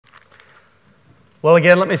Well,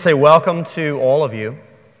 again, let me say welcome to all of you,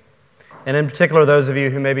 and in particular those of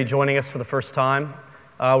you who may be joining us for the first time.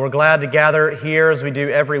 We're glad to gather here as we do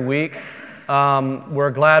every week.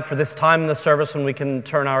 We're glad for this time in the service when we can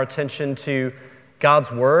turn our attention to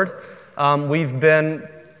God's Word. We've been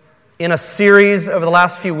in a series over the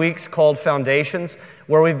last few weeks called Foundations,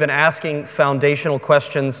 where we've been asking foundational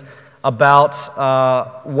questions about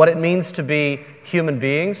what it means to be human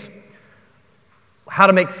beings, how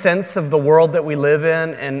to make sense of the world that we live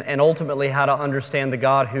in, and ultimately how to understand the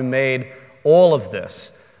God who made all of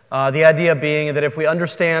this. The idea being that if we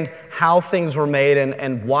understand how things were made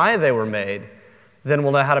and why they were made, then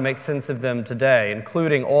we'll know how to make sense of them today,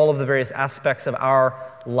 including all of the various aspects of our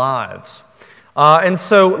lives. And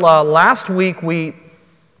so last week we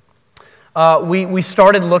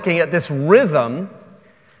started looking at this rhythm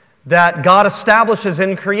that God establishes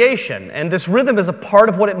in creation. And this rhythm is a part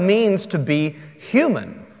of what it means to be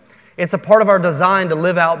human. It's a part of our design to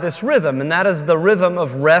live out this rhythm, and that is the rhythm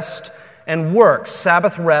of rest and work,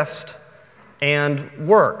 Sabbath rest and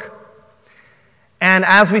work. And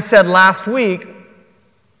as we said last week,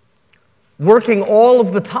 working all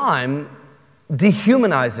of the time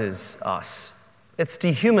dehumanizes us. It's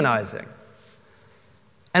dehumanizing.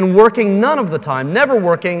 And working none of the time, never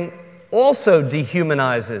working, also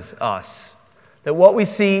dehumanizes us. That what we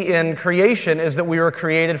see in creation is that we were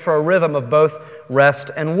created for a rhythm of both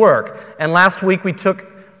rest and work. And last week we took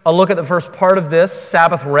a look at the first part of this,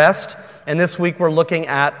 Sabbath rest, and this week we're looking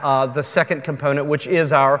at the second component, which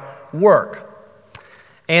is our work.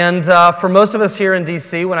 And for most of us here in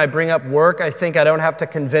D.C., when I bring up work, I think I don't have to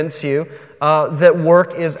convince you that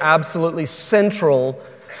work is absolutely central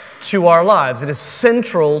to our lives. It is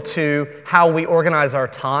central to how we organize our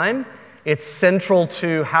time. It's central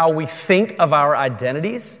to how we think of our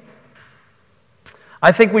identities.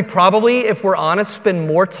 I think we probably, if we're honest, spend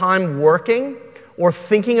more time working or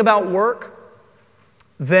thinking about work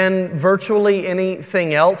than virtually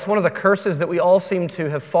anything else. One of the curses that we all seem to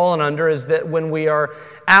have fallen under is that when we are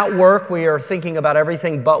at work, we are thinking about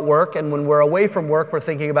everything but work, and when we're away from work, we're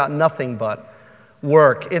thinking about nothing but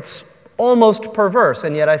work. It's almost perverse,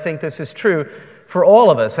 and yet I think this is true for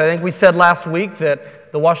all of us. I think we said last week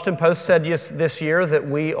that the Washington Post said this year that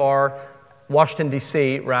we are, Washington,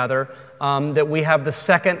 D.C., rather, that we have the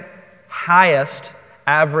second highest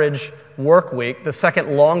average work week, the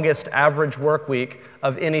second longest average work week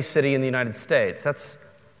of any city in the United States. That's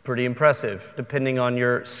pretty impressive, depending on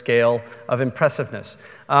your scale of impressiveness.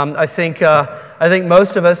 I think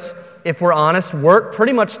most of us, if we're honest, work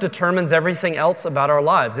pretty much determines everything else about our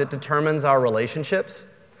lives. It determines our relationships.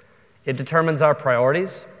 It determines our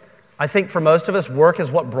priorities. I think for most of us, work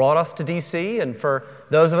is what brought us to D.C., and for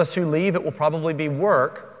those of us who leave, it will probably be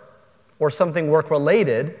work or something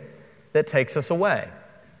work-related that takes us away.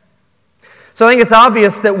 So I think it's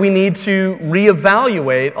obvious that we need to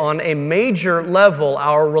reevaluate on a major level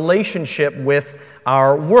our relationship with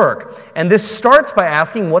our work. And this starts by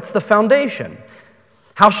asking, what's the foundation?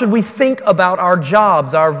 How should we think about our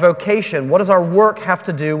jobs, our vocation? What does our work have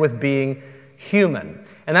to do with being human?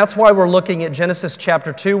 And that's why we're looking at Genesis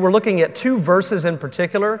chapter 2. We're looking at two verses in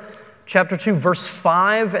particular, chapter 2, verse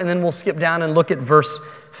 5, and then we'll skip down and look at verse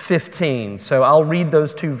 15. So I'll read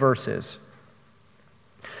those two verses.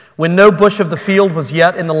 When no bush of the field was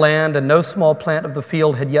yet in the land, and no small plant of the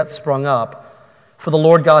field had yet sprung up, for the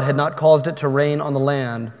Lord God had not caused it to rain on the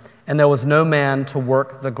land, and there was no man to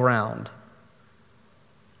work the ground.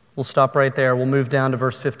 We'll stop right there. We'll move down to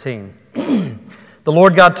verse 15. The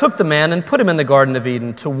Lord God took the man and put him in the Garden of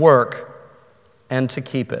Eden to work and to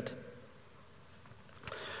keep it.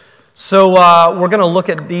 So we're going to look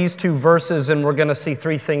at these two verses, and we're going to see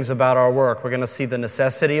three things about our work. We're going to see the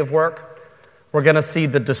necessity of work. We're going to see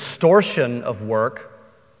the distortion of work.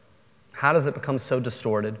 How does it become so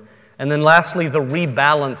distorted? And then lastly, the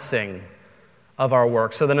rebalancing of our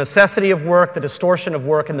work. So the necessity of work, the distortion of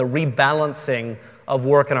work, and the rebalancing of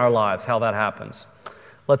work in our lives, how that happens.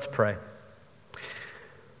 Let's pray.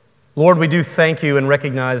 Lord, we do thank you and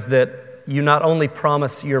recognize that you not only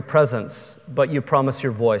promise your presence, but you promise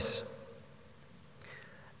your voice.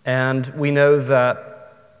 And we know that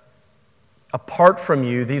apart from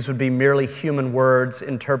you, these would be merely human words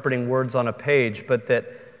interpreting words on a page, but that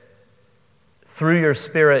through your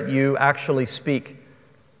Spirit, you actually speak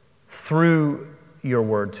through your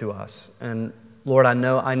word to us. And Lord, I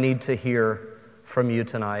know I need to hear from you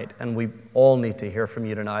tonight, and we all need to hear from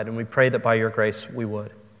you tonight, and we pray that by your grace we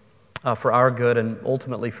would, for our good and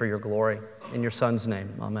ultimately for your glory. In your Son's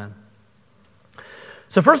name, amen.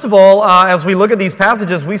 So first of all, as we look at these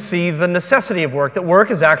passages, we see the necessity of work, that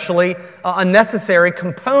work is actually a necessary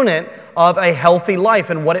component of a healthy life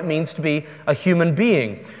and what it means to be a human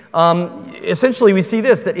being. Essentially, we see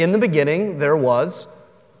this, that in the beginning there was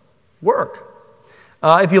work.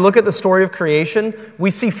 If you look at the story of creation,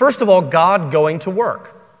 we see, first of all, God going to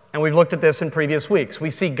work. And we've looked at this in previous weeks. We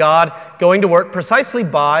see God going to work precisely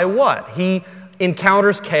by what? He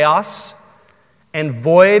encounters chaos and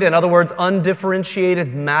void, in other words,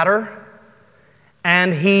 undifferentiated matter,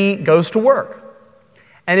 and he goes to work.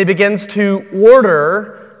 And he begins to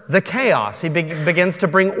order the chaos. He begins to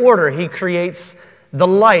bring order. He creates the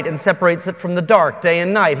light and separates it from the dark, day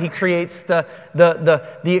and night. He creates the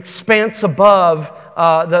expanse above,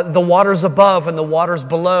 the waters above and the waters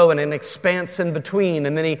below, and an expanse in between.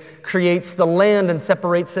 And then he creates the land and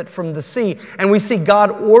separates it from the sea. And we see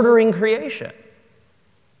God ordering creation.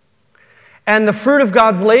 And the fruit of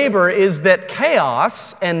God's labor is that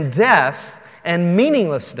chaos and death and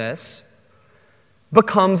meaninglessness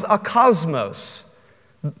becomes a cosmos.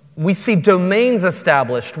 We see domains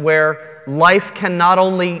established where life can not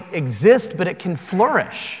only exist, but it can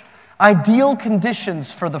flourish. Ideal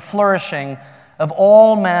conditions for the flourishing of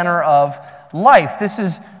all manner of life. This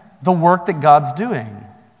is the work that God's doing.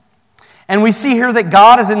 And we see here that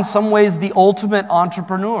God is in some ways the ultimate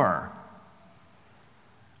entrepreneur,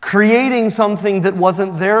 creating something that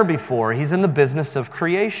wasn't there before. He's in the business of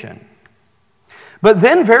creation. But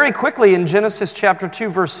then very quickly in Genesis chapter 2,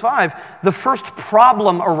 verse 5, the first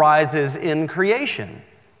problem arises in creation.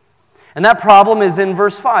 And that problem is in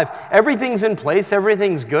verse 5. Everything's in place,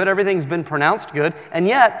 everything's good, everything's been pronounced good, and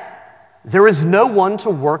yet there is no one to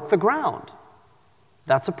work the ground.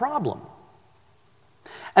 That's a problem.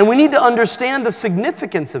 And we need to understand the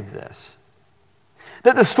significance of this.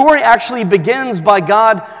 That the story actually begins by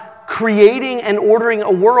God creating and ordering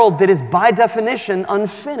a world that is by definition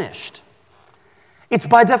unfinished. It's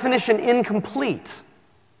by definition incomplete.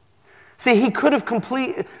 See, he could have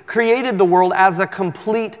created the world as a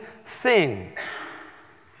complete thing.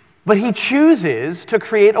 But he chooses to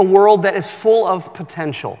create a world that is full of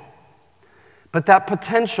potential. But that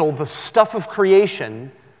potential, the stuff of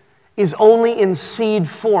creation, is only in seed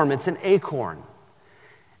form. It's an acorn.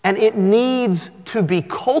 And it needs to be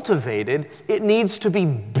cultivated, it needs to be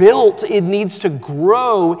built, it needs to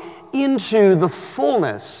grow into the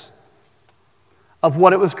fullness of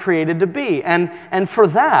what it was created to be. And for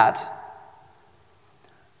that,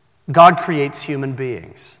 God creates human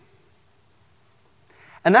beings.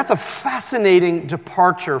 And that's a fascinating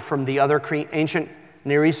departure from the other ancient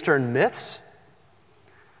Near Eastern myths,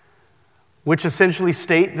 which essentially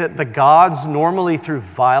state that the gods, normally through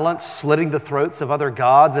violence, slitting the throats of other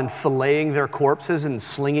gods and filleting their corpses and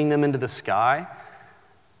slinging them into the sky.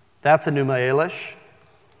 That's Enuma Elish.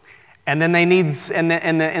 And then they need,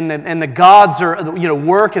 and the gods are,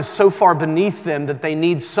 work is so far beneath them that they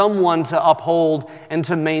need someone to uphold and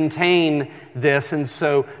to maintain this. And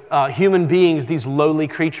so human beings, these lowly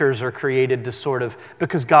creatures, are created to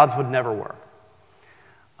because gods would never work.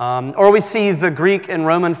 Or we see the Greek and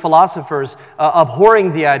Roman philosophers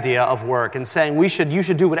abhorring the idea of work and saying you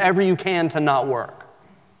should do whatever you can to not work.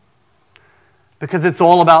 Because it's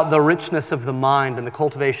all about the richness of the mind and the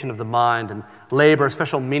cultivation of the mind and labor,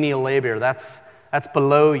 especially menial labor. That's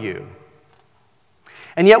below you.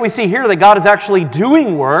 And yet we see here that God is actually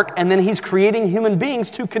doing work, and then he's creating human beings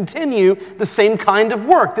to continue the same kind of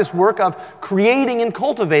work, this work of creating and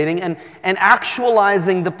cultivating and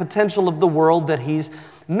actualizing the potential of the world that he's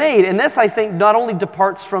made. And this, I think, not only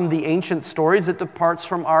departs from the ancient stories, it departs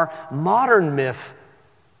from our modern myth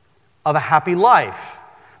of a happy life.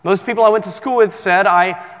 Most people I went to school with said,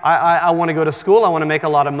 I want to go to school, I want to make a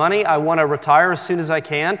lot of money, I want to retire as soon as I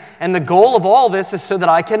can, and the goal of all this is so that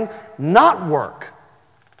I can not work.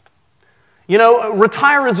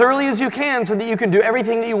 Retire as early as you can so that you can do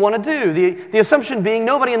everything that you want to do. The assumption being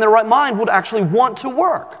nobody in their right mind would actually want to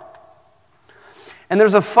work. And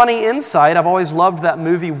there's a funny insight. I've always loved that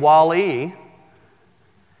movie WALL-E.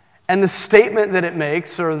 And the statement that it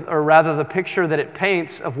makes, or rather the picture that it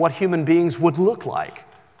paints of what human beings would look like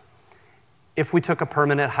if we took a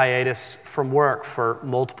permanent hiatus from work for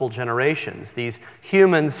multiple generations. These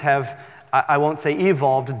humans have, I won't say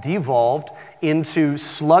evolved, devolved into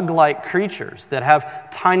slug-like creatures that have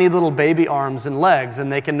tiny little baby arms and legs,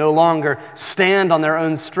 and they can no longer stand on their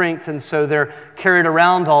own strength, and so they're carried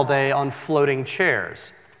around all day on floating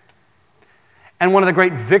chairs. And one of the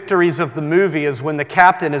great victories of the movie is when the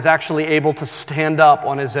captain is actually able to stand up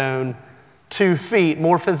on his own 2 feet,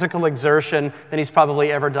 more physical exertion than he's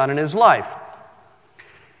probably ever done in his life.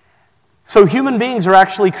 So human beings are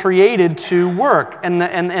actually created to work. And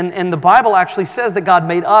the Bible actually says that God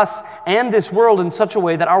made us and this world in such a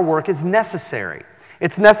way that our work is necessary.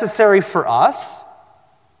 It's necessary for us.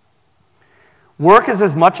 Work is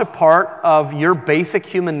as much a part of your basic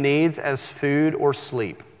human needs as food or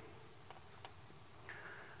sleep.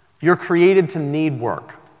 You're created to need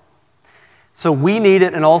work. So we need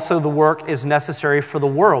it, and also the work is necessary for the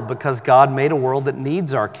world because God made a world that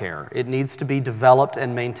needs our care. It needs to be developed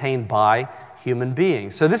and maintained by human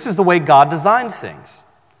beings. So this is the way God designed things.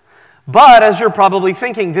 But as you're probably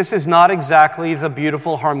thinking, this is not exactly the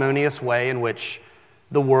beautiful, harmonious way in which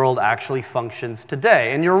the world actually functions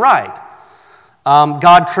today. And you're right.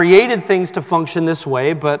 God created things to function this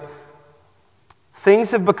way, but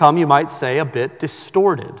things have become, you might say, a bit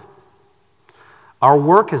distorted. Our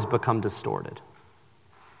work has become distorted.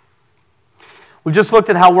 We've just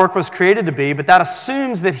looked at how work was created to be, but that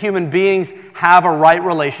assumes that human beings have a right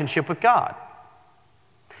relationship with God.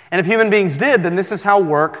 And if human beings did, then this is how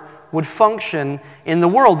work would function in the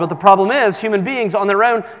world. But the problem is, human beings on their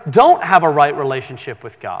own don't have a right relationship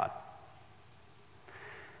with God.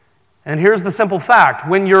 And here's the simple fact.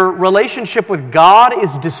 When your relationship with God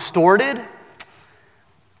is distorted,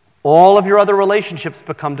 all of your other relationships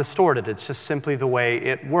become distorted. It's just simply the way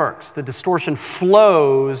it works. The distortion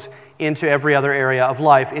flows into every other area of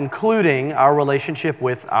life, including our relationship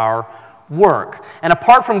with our work. And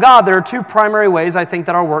apart from God, there are two primary ways I think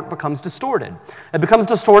that our work becomes distorted. It becomes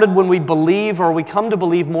distorted when we believe, or we come to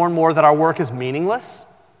believe more and more, that our work is meaningless.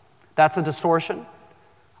 That's a distortion,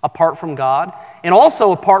 apart from God. And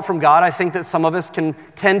also, apart from God, I think that some of us can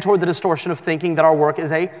tend toward the distortion of thinking that our work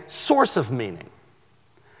is a source of meaning.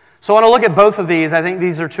 So I want to look at both of these. I think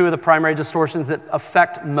these are two of the primary distortions that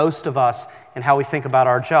affect most of us in how we think about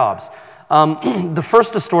our jobs. The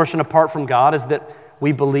first distortion, apart from God, is that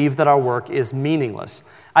we believe that our work is meaningless.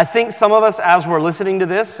 I think some of us, as we're listening to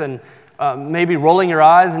this and maybe rolling your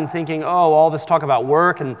eyes and thinking, oh, all this talk about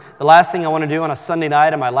work, and the last thing I want to do on a Sunday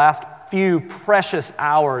night in my last few precious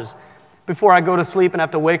hours before I go to sleep and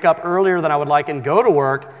have to wake up earlier than I would like and go to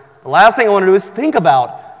work, the last thing I want to do is think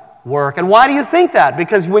about work. And why do you think that?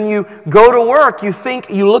 Because when you go to work,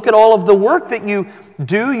 you look at all of the work that you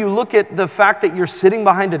do, you look at the fact that you're sitting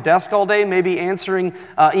behind a desk all day, maybe answering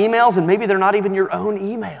emails, and maybe they're not even your own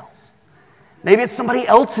emails. Maybe it's somebody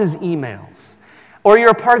else's emails. Or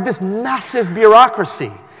you're a part of this massive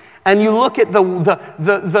bureaucracy, and you look at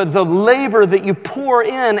the labor that you pour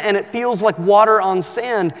in, and it feels like water on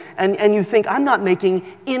sand, and you think, I'm not making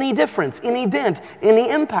any difference, any dent,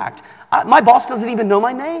 any impact. My boss doesn't even know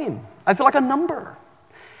my name. I feel like a number.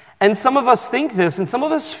 And some of us think this, and some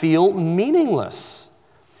of us feel meaningless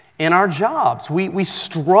in our jobs. We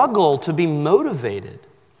struggle to be motivated.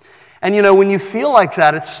 And when you feel like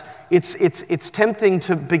that, it's tempting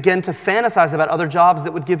to begin to fantasize about other jobs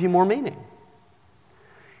that would give you more meaning.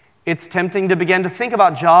 It's tempting to begin to think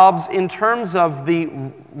about jobs in terms of the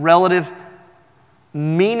relative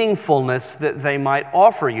meaningfulness that they might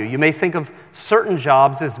offer you. You may think of certain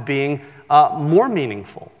jobs as being more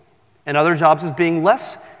meaningful and other jobs as being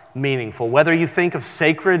less meaningful. Whether you think of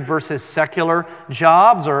sacred versus secular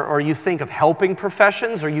jobs, or you think of helping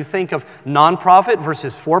professions, or you think of nonprofit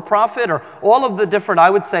versus for-profit, or all of the different,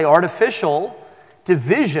 I would say, artificial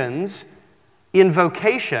divisions in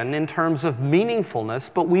vocation in terms of meaningfulness,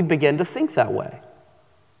 but we begin to think that way.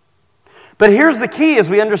 But here's the key as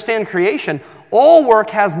we understand creation. All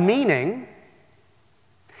work has meaning,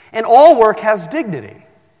 and all work has dignity.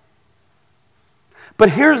 But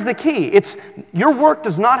here's the key. Your work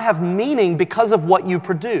does not have meaning because of what you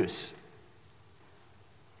produce.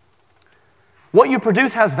 What you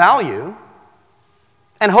produce has value,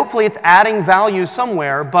 and hopefully it's adding value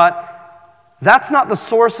somewhere, but that's not the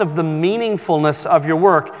source of the meaningfulness of your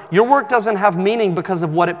work. Your work doesn't have meaning because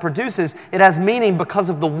of what it produces. It has meaning because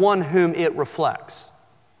of the one whom it reflects.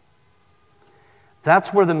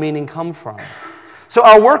 That's where the meaning comes from. So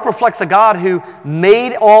our work reflects a God who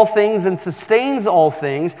made all things and sustains all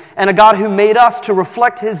things, and a God who made us to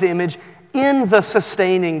reflect His image in the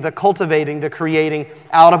sustaining, the cultivating, the creating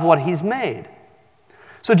out of what He's made.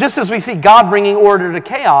 So just as we see God bringing order to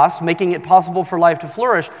chaos, making it possible for life to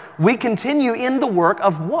flourish, we continue in the work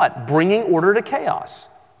of what? Bringing order to chaos.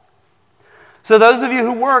 So those of you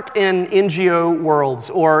who work in NGO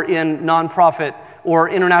worlds or in nonprofit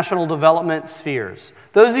or international development spheres,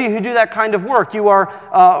 those of you who do that kind of work, you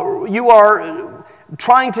are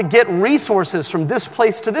trying to get resources from this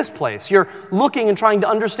place to this place. You're looking and trying to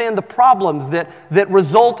understand the problems that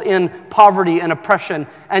result in poverty and oppression,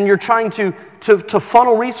 and you're trying to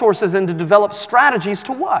funnel resources and to develop strategies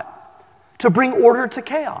to what? To bring order to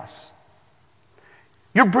chaos.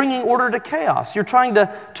 You're bringing order to chaos. You're trying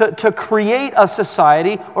to create a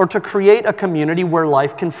society or to create a community where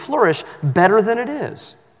life can flourish better than it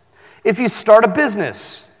is. If you start a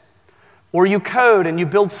business, or you code and you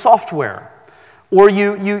build software, or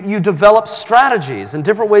you develop strategies and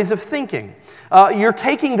different ways of thinking, you're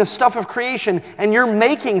taking the stuff of creation and you're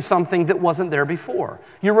making something that wasn't there before.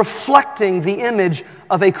 You're reflecting the image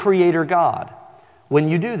of a creator God when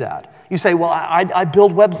you do that. You say, well, I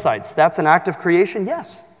build websites. That's an act of creation?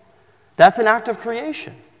 Yes, that's an act of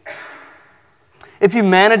creation. If you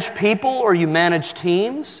manage people or you manage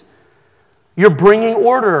teams, you're bringing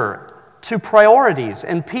order to priorities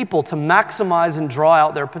and people to maximize and draw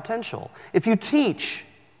out their potential. If you teach,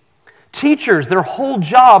 teachers, their whole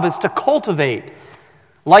job is to cultivate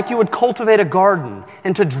like you would cultivate a garden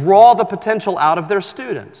and to draw the potential out of their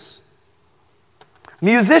students.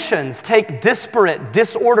 Musicians take disparate,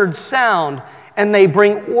 disordered sound and they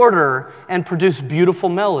bring order and produce beautiful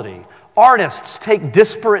melody. Artists take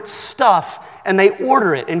disparate stuff and they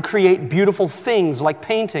order it and create beautiful things like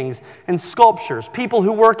paintings and sculptures. People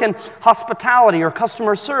who work in hospitality or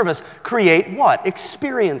customer service create what?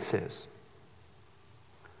 Experiences.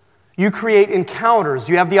 You create encounters.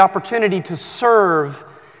 You have the opportunity to serve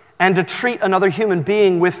and to treat another human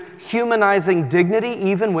being with humanizing dignity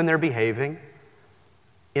even when they're behaving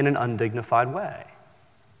in an undignified way.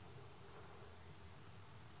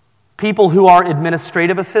 People who are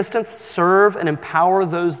administrative assistants serve and empower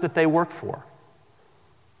those that they work for.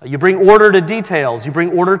 You bring order to details, you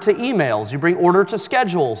bring order to emails, you bring order to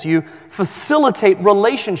schedules, you facilitate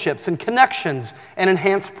relationships and connections and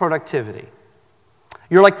enhance productivity.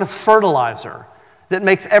 You're like the fertilizer that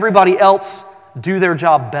makes everybody else do their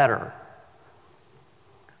job better.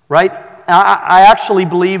 Right? I actually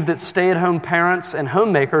believe that stay-at-home parents and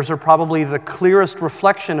homemakers are probably the clearest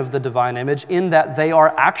reflection of the divine image in that they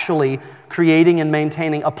are actually creating and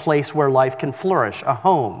maintaining a place where life can flourish, a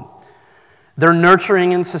home. They're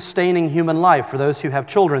nurturing and sustaining human life for those who have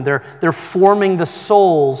children. They're forming the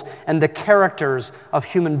souls and the characters of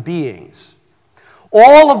human beings.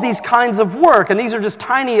 All of these kinds of work, and these are just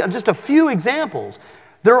a few examples,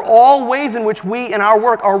 they're all ways in which we in our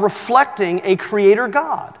work are reflecting a creator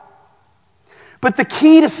God. But the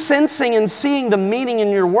key to sensing and seeing the meaning in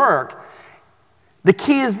your work, the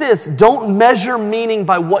key is this: don't measure meaning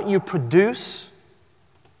by what you produce.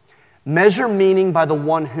 Measure meaning by the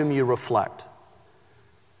one whom you reflect.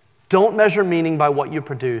 Don't measure meaning by what you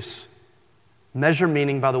produce. Measure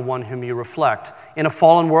meaning by the one whom you reflect. In a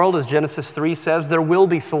fallen world, as Genesis 3 says, there will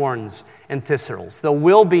be thorns and thistles. There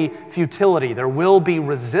will be futility. There will be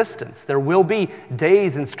resistance. There will be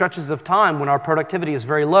days and stretches of time when our productivity is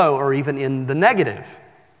very low or even in the negative.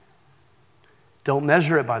 Don't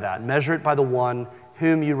measure it by that. Measure it by the one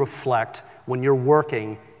whom you reflect when you're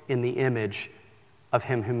working in the image of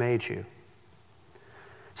him who made you.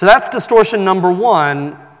 So that's distortion number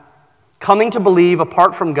one. Coming to believe,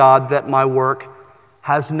 apart from God, that my work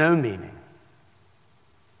has no meaning.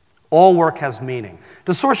 All work has meaning.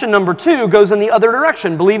 Distortion number two goes in the other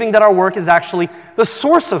direction, believing that our work is actually the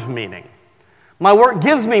source of meaning. My work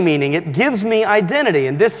gives me meaning. It gives me identity.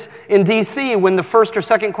 And this, in D.C., when the first or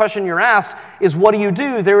second question you're asked is, what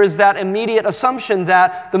do? There is that immediate assumption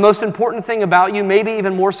that the most important thing about you, maybe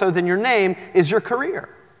even more so than your name, is your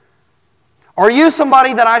career. Are you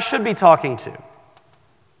somebody that I should be talking to?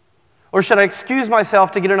 Or should I excuse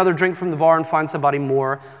myself to get another drink from the bar and find somebody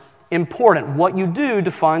more important? What you do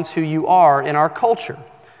defines who you are in our culture.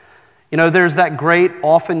 You know, there's that great,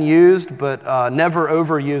 often used, but never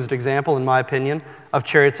overused example, in my opinion, of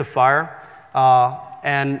Chariots of Fire.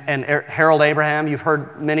 And Harold Abraham, you've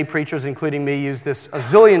heard many preachers, including me, use this a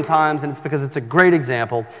zillion times, and it's because it's a great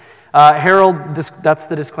example. That's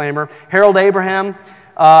the disclaimer. Harold Abraham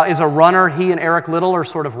is a runner. He and Eric Liddell are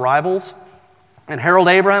sort of rivals. And Harold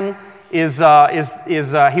Abraham he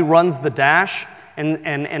runs the dash,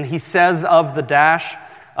 and he says of the dash,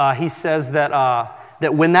 he says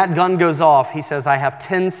that when that gun goes off, he says, I have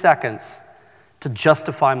 10 seconds to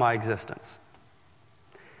justify my existence.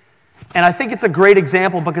 And I think it's a great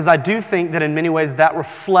example because I do think that in many ways that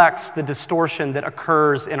reflects the distortion that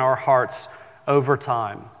occurs in our hearts over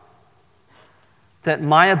time. That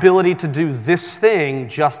my ability to do this thing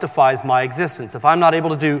justifies my existence. If I'm not able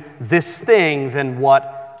to do this thing, then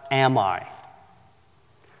what am I?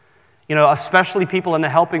 You know, especially people in the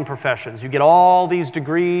helping professions. You get all these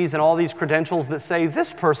degrees and all these credentials that say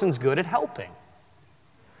this person's good at helping.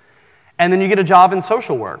 And then you get a job in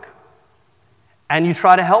social work. And you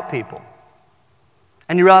try to help people.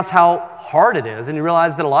 And you realize how hard it is. And you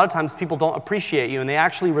realize that a lot of times people don't appreciate you. And they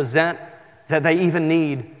actually resent that they even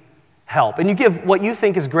need help. And you give what you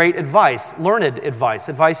think is great advice, learned advice,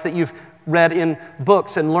 advice that you've read in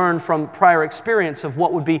books and learned from prior experience of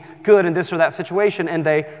what would be good in this or that situation, and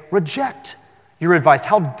they reject your advice.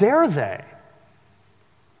 How dare they?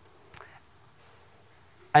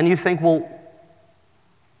 And you think, well,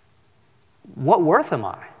 what worth am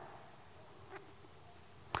I?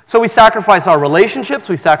 So we sacrifice our relationships,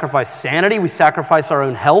 we sacrifice sanity, we sacrifice our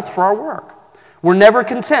own health for our work. We're never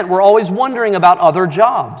content. We're always wondering about other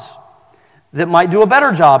jobs that might do a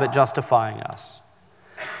better job at justifying us.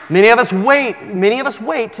 Many of us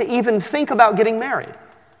wait to even think about getting married.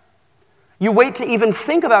 You wait to even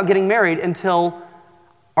think about getting married until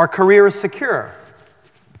our career is secure.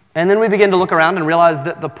 And then we begin to look around and realize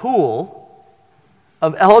that the pool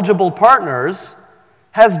of eligible partners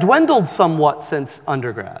has dwindled somewhat since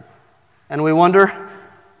undergrad. And we wonder,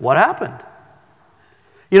 what happened?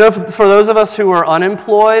 You know, for those of us who are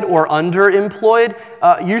unemployed or underemployed,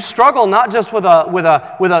 you struggle not just with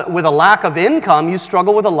a lack of income, you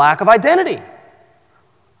struggle with a lack of identity.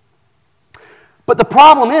 But the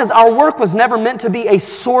problem is, our work was never meant to be a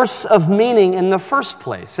source of meaning in the first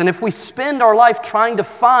place. And if we spend our life trying to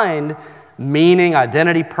find meaning,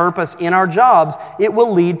 identity, purpose in our jobs, it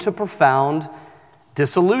will lead to profound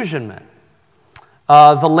disillusionment.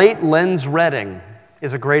 The late Lens Redding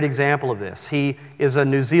is a great example of this. He is a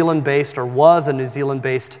New Zealand-based, or was a New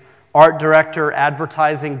Zealand-based art director,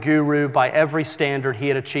 advertising guru. By every standard, he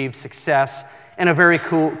had achieved success in a very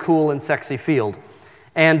cool and sexy field.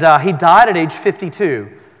 And he died at age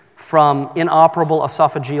 52 from inoperable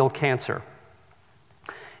esophageal cancer.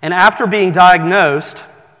 And after being diagnosed,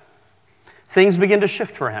 things began to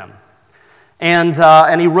shift for him. And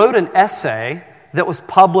he wrote an essay that was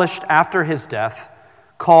published after his death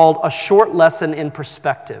called A Short Lesson in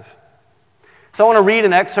Perspective. So I want to read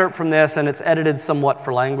an excerpt from this, and it's edited somewhat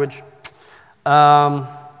for language.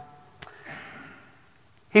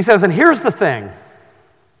 He says, and here's the thing.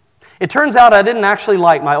 It turns out I didn't actually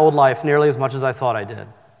like my old life nearly as much as I thought I did.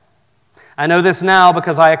 I know this now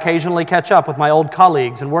because I occasionally catch up with my old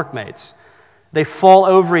colleagues and workmates. They fall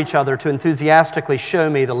over each other to enthusiastically show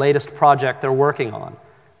me the latest project they're working on,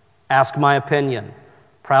 ask my opinion,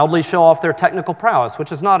 proudly show off their technical prowess,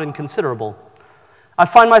 which is not inconsiderable. I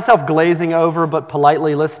find myself glazing over but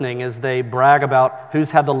politely listening as they brag about who's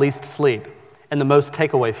had the least sleep and the most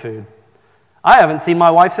takeaway food. I haven't seen my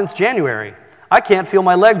wife since January. I can't feel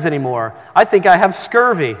my legs anymore. I think I have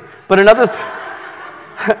scurvy. But another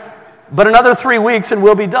 3 weeks and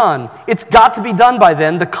we'll be done. It's got to be done by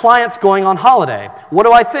then. The client's going on holiday. What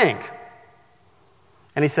do I think?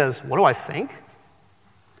 And he says, what do I think?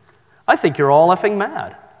 I think you're all effing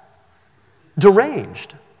mad.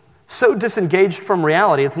 Deranged. So disengaged from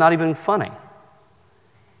reality, it's not even funny.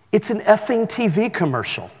 It's an effing TV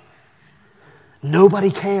commercial. Nobody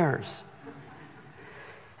cares.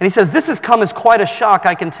 And he says, this has come as quite a shock,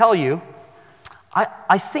 I can tell you.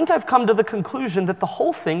 I think I've come to the conclusion that the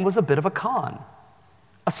whole thing was a bit of a con,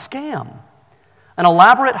 a scam, an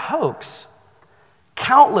elaborate hoax,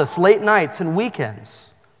 countless late nights and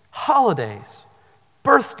weekends, holidays,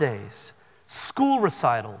 birthdays, school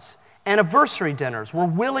recitals, anniversary dinners were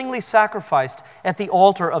willingly sacrificed at the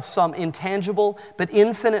altar of some intangible but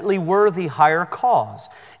infinitely worthy higher cause.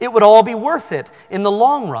 It would all be worth it in the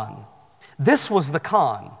long run. This was the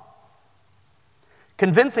con.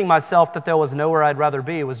 Convincing myself that there was nowhere I'd rather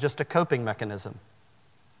be was just a coping mechanism.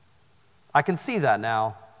 I can see that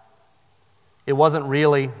now. It wasn't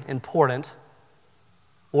really important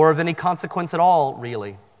or of any consequence at all,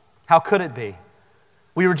 really. How could it be?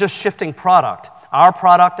 We were just shifting product, our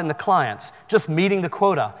product and the client's, just meeting the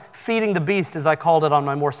quota, feeding the beast, as I called it on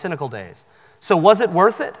my more cynical days. So was it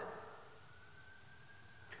worth it?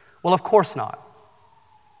 Well, of course not.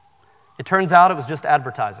 It turns out it was just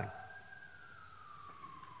advertising.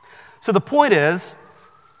 So the point is,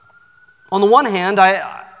 on the one hand,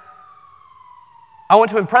 I want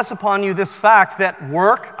to impress upon you this fact that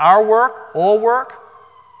work, our work, all work,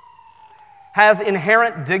 has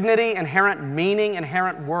inherent dignity, inherent meaning,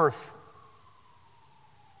 inherent worth.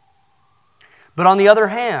 But on the other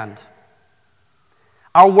hand,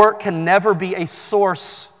 our work can never be a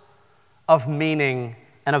source of meaning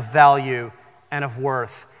and of value and of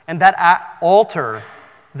worth. And that altar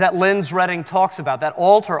that Lens Redding talks about, that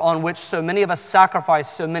altar on which so many of us sacrifice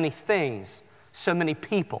so many things, so many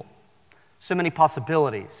people, so many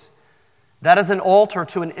possibilities, that is an altar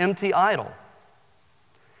to an empty idol.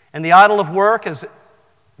 And the idol of work is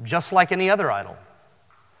just like any other idol.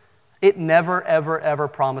 It never, ever, ever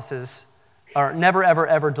promises, or never, ever,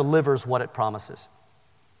 ever delivers what it promises.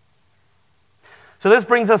 So this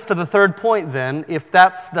brings us to the third point then.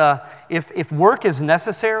 If work is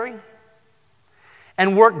necessary,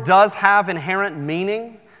 And work does have inherent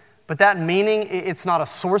meaning, but that meaning, it's not a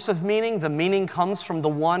source of meaning. The meaning comes from the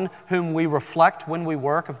one whom we reflect when we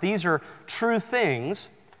work. If these are true things,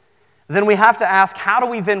 then we have to ask, how do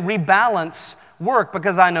we then rebalance work?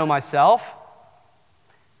 Because I know myself,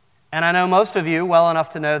 and I know most of you well enough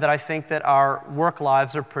to know that I think that our work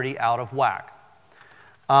lives are pretty out of whack.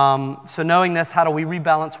 So knowing this, how do we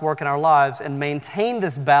rebalance work in our lives and maintain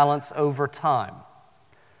this balance over time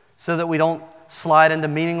so that we don't slide into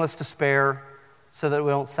meaningless despair, so that we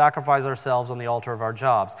don't sacrifice ourselves on the altar of our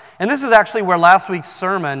jobs? And this is actually where last week's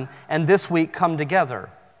sermon and this week come together.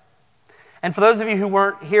 And for those of you who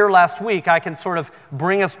weren't here last week, I can sort of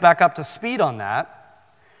bring us back up to speed on that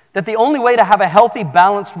the only way to have a healthy,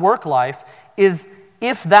 balanced work life is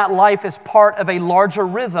if that life is part of a larger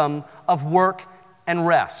rhythm of work and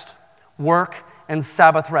rest, work and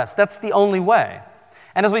Sabbath rest. That's the only way.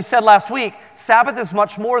 And as we said last week, Sabbath is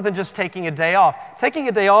much more than just taking a day off. Taking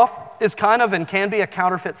a day off is kind of and can be a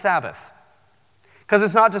counterfeit Sabbath, because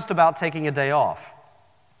it's not just about taking a day off.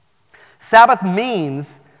 Sabbath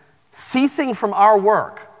means ceasing from our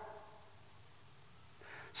work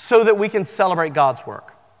so that we can celebrate God's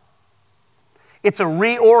work. It's a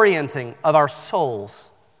reorienting of our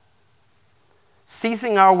souls.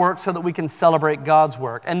 Ceasing our work so that we can celebrate God's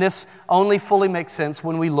work. And this only fully makes sense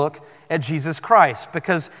when we look at Jesus Christ.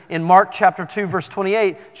 Because in Mark chapter 2, verse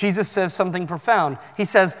 28, Jesus says something profound. He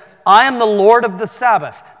says, I am the Lord of the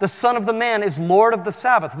Sabbath. The Son of the Man is Lord of the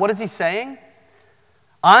Sabbath. What is he saying?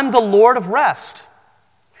 I'm the Lord of rest.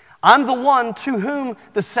 I'm the one to whom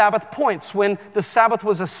the Sabbath points. When the Sabbath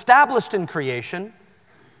was established in creation,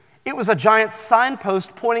 it was a giant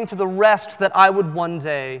signpost pointing to the rest that I would one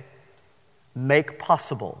day make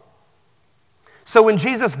possible. So when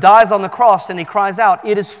Jesus dies on the cross and he cries out,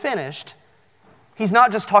 it is finished, he's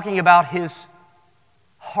not just talking about his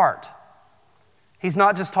heart. He's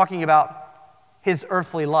not just talking about his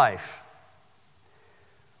earthly life.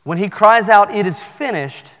 When he cries out, it is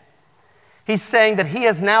finished, he's saying that he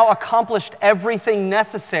has now accomplished everything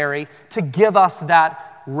necessary to give us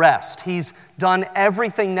that rest. He's done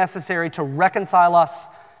everything necessary to reconcile us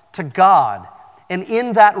to God. And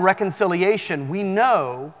in that reconciliation, we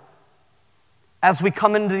know, as we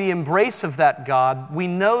come into the embrace of that God, we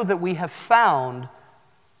know that we have found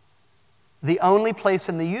the only place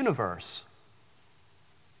in the universe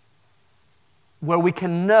where we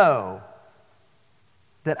can know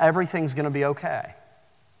that everything's going to be okay,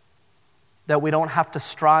 that we don't have to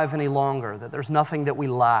strive any longer, that there's nothing that we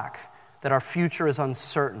lack, that our future is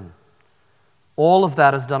uncertain. All of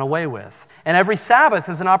that is done away with. And every Sabbath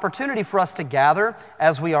is an opportunity for us to gather,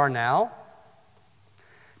 as we are now,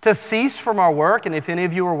 to cease from our work. And if any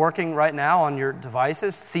of you are working right now on your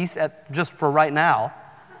devices, cease just for right now.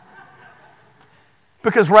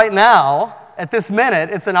 Because right now, at this minute,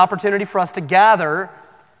 it's an opportunity for us to gather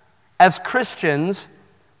as Christians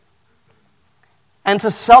and to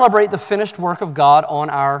celebrate the finished work of God on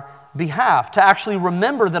our behalf, to actually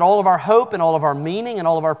remember that all of our hope and all of our meaning and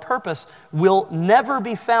all of our purpose will never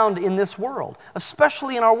be found in this world,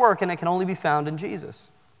 especially in our work, and it can only be found in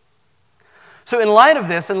Jesus. So in light of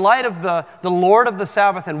this, in light of the Lord of the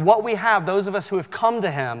Sabbath and what we have, those of us who have come to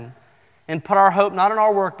him and put our hope not in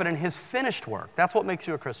our work but in his finished work, that's what makes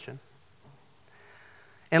you a Christian.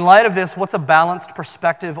 In light of this, what's a balanced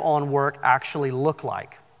perspective on work actually look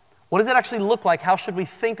like? What does it actually look like? How should we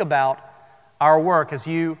think about our work as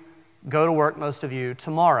you go to work, most of you,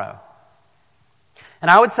 tomorrow? And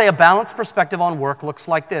I would say a balanced perspective on work looks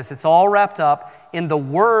like this. It's all wrapped up in the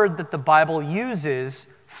word that the Bible uses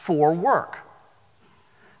for work.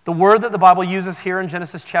 The word that the Bible uses here in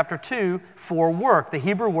Genesis chapter 2 for work, the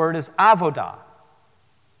Hebrew word is avodah.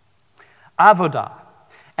 Avodah.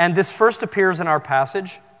 And this first appears in our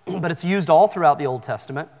passage, but it's used all throughout the Old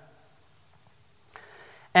Testament.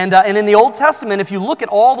 And in the Old Testament, if you look at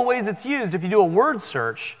all the ways it's used, if you do a word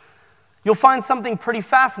search, you'll find something pretty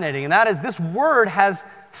fascinating, and that is this word has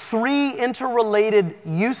three interrelated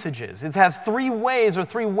usages. It has three ways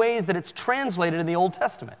that it's translated in the Old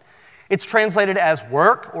Testament. It's translated as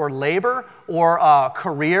work or labor or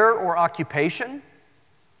career or occupation.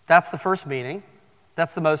 That's the first meaning.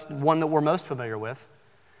 That's the one that we're most familiar with.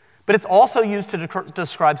 But it's also used to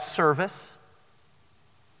describe service,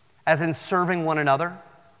 as in serving one another,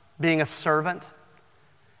 being a servant.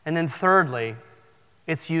 And then thirdly,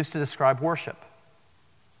 it's used to describe worship.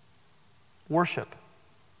 Worship.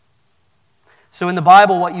 So in the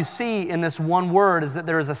Bible, what you see in this one word is that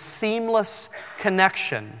there is a seamless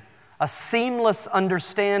connection, a seamless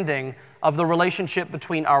understanding of the relationship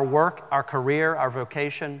between our work, our career, our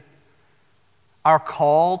vocation, our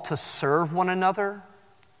call to serve one another,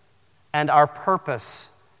 and our purpose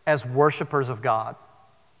as worshipers of God.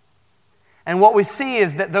 And what we see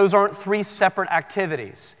is that those aren't three separate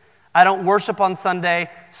activities. I don't worship on Sunday,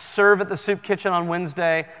 serve at the soup kitchen on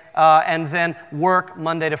Wednesday, and then work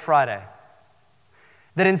Monday to Friday.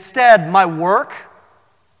 That instead, my work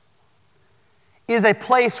is a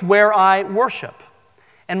place where I worship.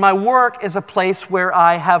 And my work is a place where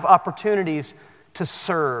I have opportunities to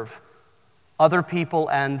serve other people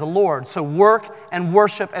and the Lord. So work and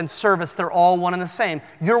worship and service, they're all one and the same.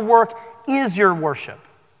 Your work is your worship.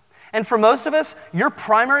 And for most of us, your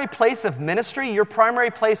primary place of ministry, your primary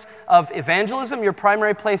place of evangelism, your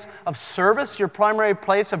primary place of service, your primary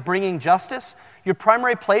place of bringing justice, your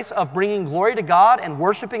primary place of bringing glory to God and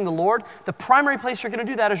worshiping the Lord, the primary place you're going to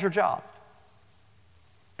do that is your job.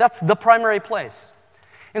 That's the primary place.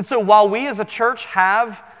 And so while we as a church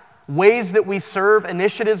have ways that we serve,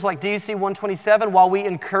 initiatives like DUC 127, while we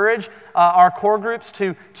encourage our core groups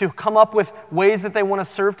to come up with ways that they want to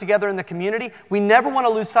serve together in the community, we never want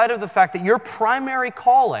to lose sight of the fact that your primary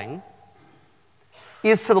calling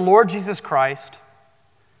is to the Lord Jesus Christ.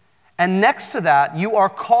 And next to that, you are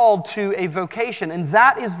called to a vocation. And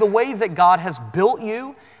that is the way that God has built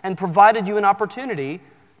you and provided you an opportunity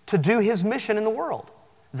to do His mission in the world.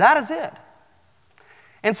 That is it.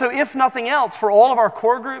 And so if nothing else, for all of our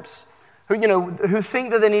core groups who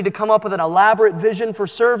think that they need to come up with an elaborate vision for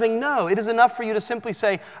serving, no, it is enough for you to simply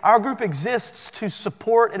say, our group exists to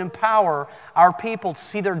support and empower our people to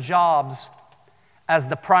see their jobs as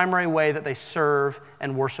the primary way that they serve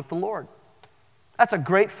and worship the Lord. That's a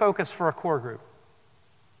great focus for a core group.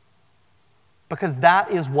 Because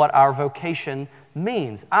that is what our vocation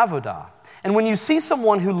means, avodah. And when you see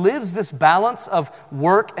someone who lives this balance of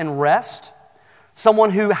work and rest, someone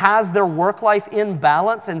who has their work life in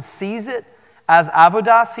balance and sees it as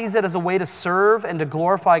avodah, sees it as a way to serve and to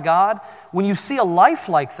glorify God, when you see a life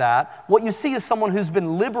like that, what you see is someone who's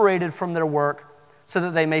been liberated from their work so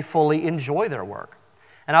that they may fully enjoy their work.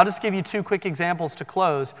 And I'll just give you two quick examples to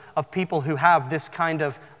close of people who have this kind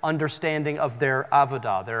of understanding of their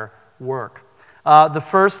avodah, their work. The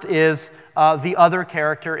first is the other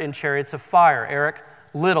character in Chariots of Fire, Eric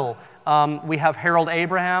Liddell. We have Harold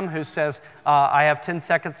Abraham, who says, I have 10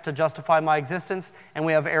 seconds to justify my existence. And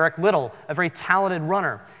we have Eric Liddell, a very talented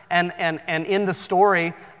runner. And in the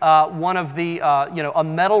story, one of the, a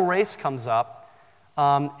medal race comes up.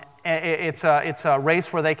 It's a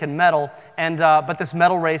race where they can medal, but this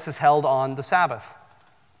medal race is held on the Sabbath.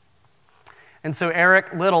 And so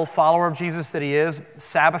Eric Liddell, follower of Jesus that he is,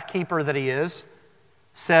 Sabbath keeper that he is,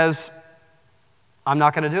 says, I'm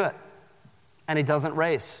not going to do it. And he doesn't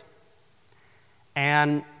race.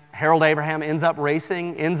 And Harold Abraham ends up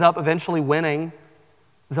racing, ends up eventually winning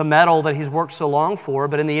the medal that he's worked so long for,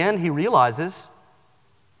 but in the end he realizes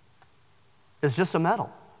it's just a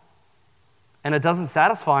medal. And it doesn't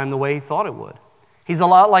satisfy him the way he thought it would. He's a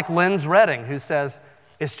lot like Lenz Redding, who says,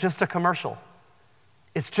 it's just a commercial.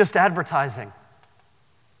 It's just advertising.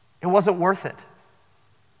 It wasn't worth it.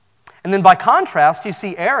 And then by contrast, you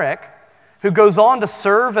see Eric, who goes on to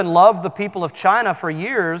serve and love the people of China for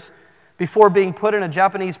years before being put in a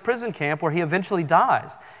Japanese prison camp where he eventually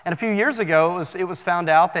dies. And a few years ago, it was found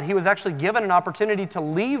out that he was actually given an opportunity to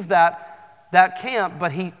leave that camp,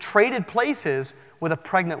 but he traded places with a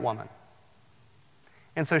pregnant woman.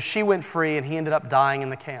 And so she went free, and he ended up dying in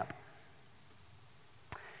the camp.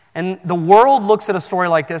 And the world looks at a story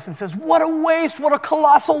like this and says, what a waste, what a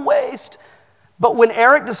colossal waste. But when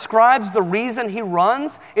Eric describes the reason he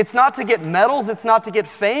runs, it's not to get medals, it's not to get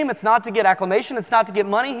fame, it's not to get acclamation, it's not to get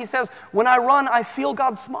money. He says, when I run, I feel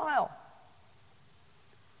God smile.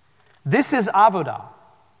 This is avodah.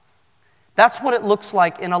 That's what it looks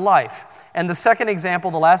like in a life. And the second example,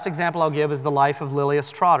 the last example I'll give, is the life of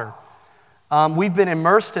Lilias Trotter. We've been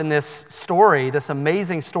immersed in this story, this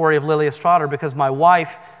amazing story of Lilias Trotter, because my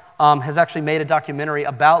wife has actually made a documentary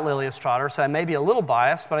about Lilias Trotter, so I may be a little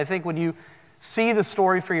biased, but I think when you see the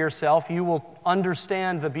story for yourself, you will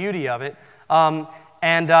understand the beauty of it.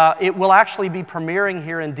 It will actually be premiering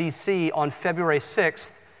here in D.C. on February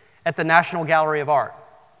 6th at the National Gallery of Art.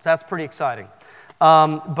 So that's pretty exciting. So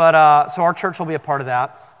our church will be a part of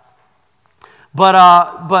that.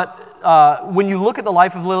 But when you look at the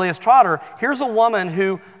life of Lilias Trotter, here's a woman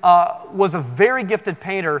who was a very gifted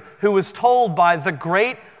painter who was told by the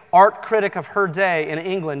great art critic of her day in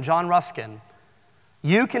England, John Ruskin,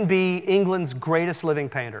 you can be England's greatest living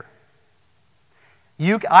painter.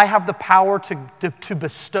 I have the power to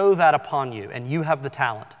bestow that upon you, and you have the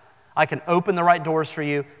talent. I can open the right doors for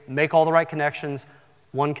you, make all the right connections,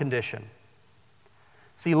 one condition.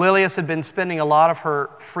 See, Lilias had been spending a lot of her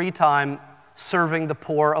free time serving the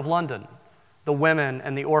poor of London, the women,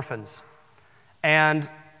 and the orphans. And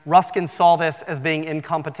Ruskin saw this as being in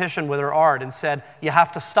competition with her art and said, you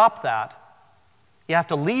have to stop that. You have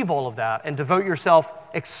to leave all of that and devote yourself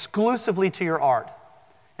exclusively to your art.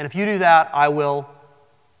 And if you do that, I will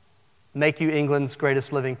make you England's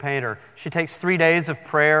greatest living painter. She takes 3 days of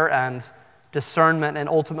prayer and discernment and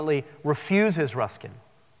ultimately refuses Ruskin.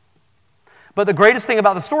 But the greatest thing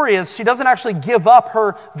about the story is she doesn't actually give up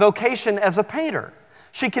her vocation as a painter.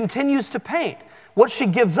 She continues to paint. What she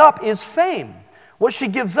gives up is fame. What she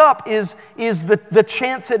gives up is the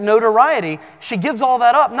chance at notoriety. She gives all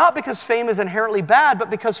that up, not because fame is inherently bad, but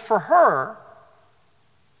because for her,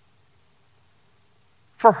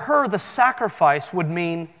 the sacrifice would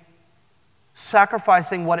mean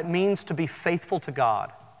sacrificing what it means to be faithful to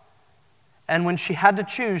God. And when she had to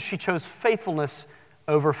choose, she chose faithfulness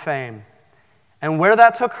over fame. And where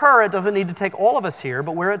that took her, it doesn't need to take all of us here,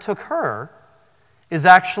 but where it took her is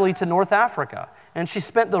actually to North Africa. And she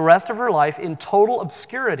spent the rest of her life in total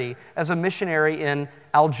obscurity as a missionary in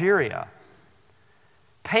Algeria.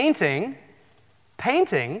 Painting,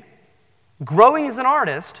 growing as an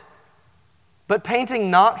artist, but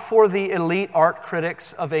painting not for the elite art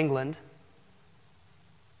critics of England,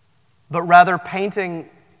 but rather painting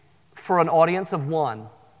for an audience of one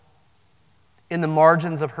in the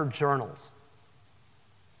margins of her journals.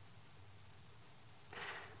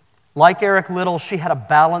 Like Eric Liddell, she had a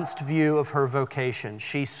balanced view of her vocation.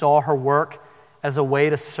 She saw her work as a way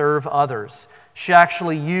to serve others. She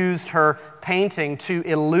actually used her painting to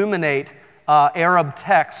illuminate Arab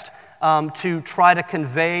text to try to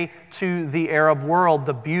convey to the Arab world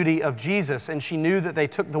the beauty of Jesus. And she knew that they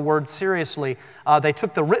took the word seriously. They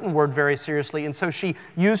took the written word very seriously. And so she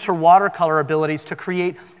used her watercolor abilities to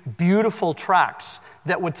create beautiful tracts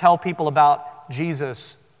that would tell people about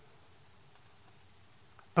Jesus,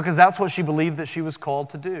 because that's what she believed that she was called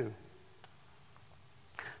to do.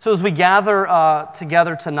 So as we gather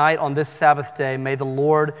together tonight on this Sabbath day, may the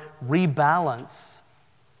Lord rebalance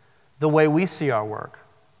the way we see our work.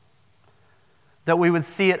 That we would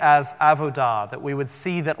see it as avodah, that we would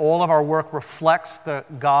see that all of our work reflects the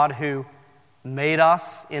God who made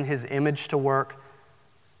us in His image to work.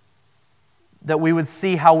 That we would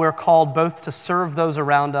see how we're called both to serve those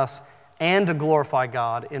around us and to glorify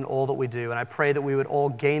God in all that we do. And I pray that we would all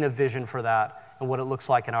gain a vision for that and what it looks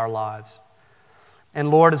like in our lives.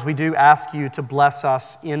 And Lord, as we do ask you to bless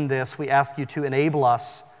us in this, we ask you to enable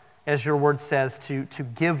us, as your word says, to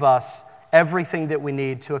give us everything that we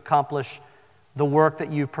need to accomplish the work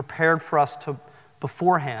that you've prepared for us to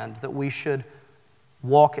beforehand, that we should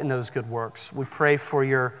walk in those good works. We pray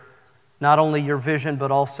for not only your vision,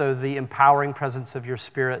 but also the empowering presence of your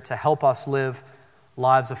Spirit to help us live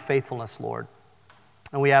lives of faithfulness, Lord.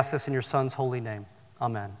 And we ask this in your Son's holy name.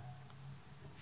 Amen.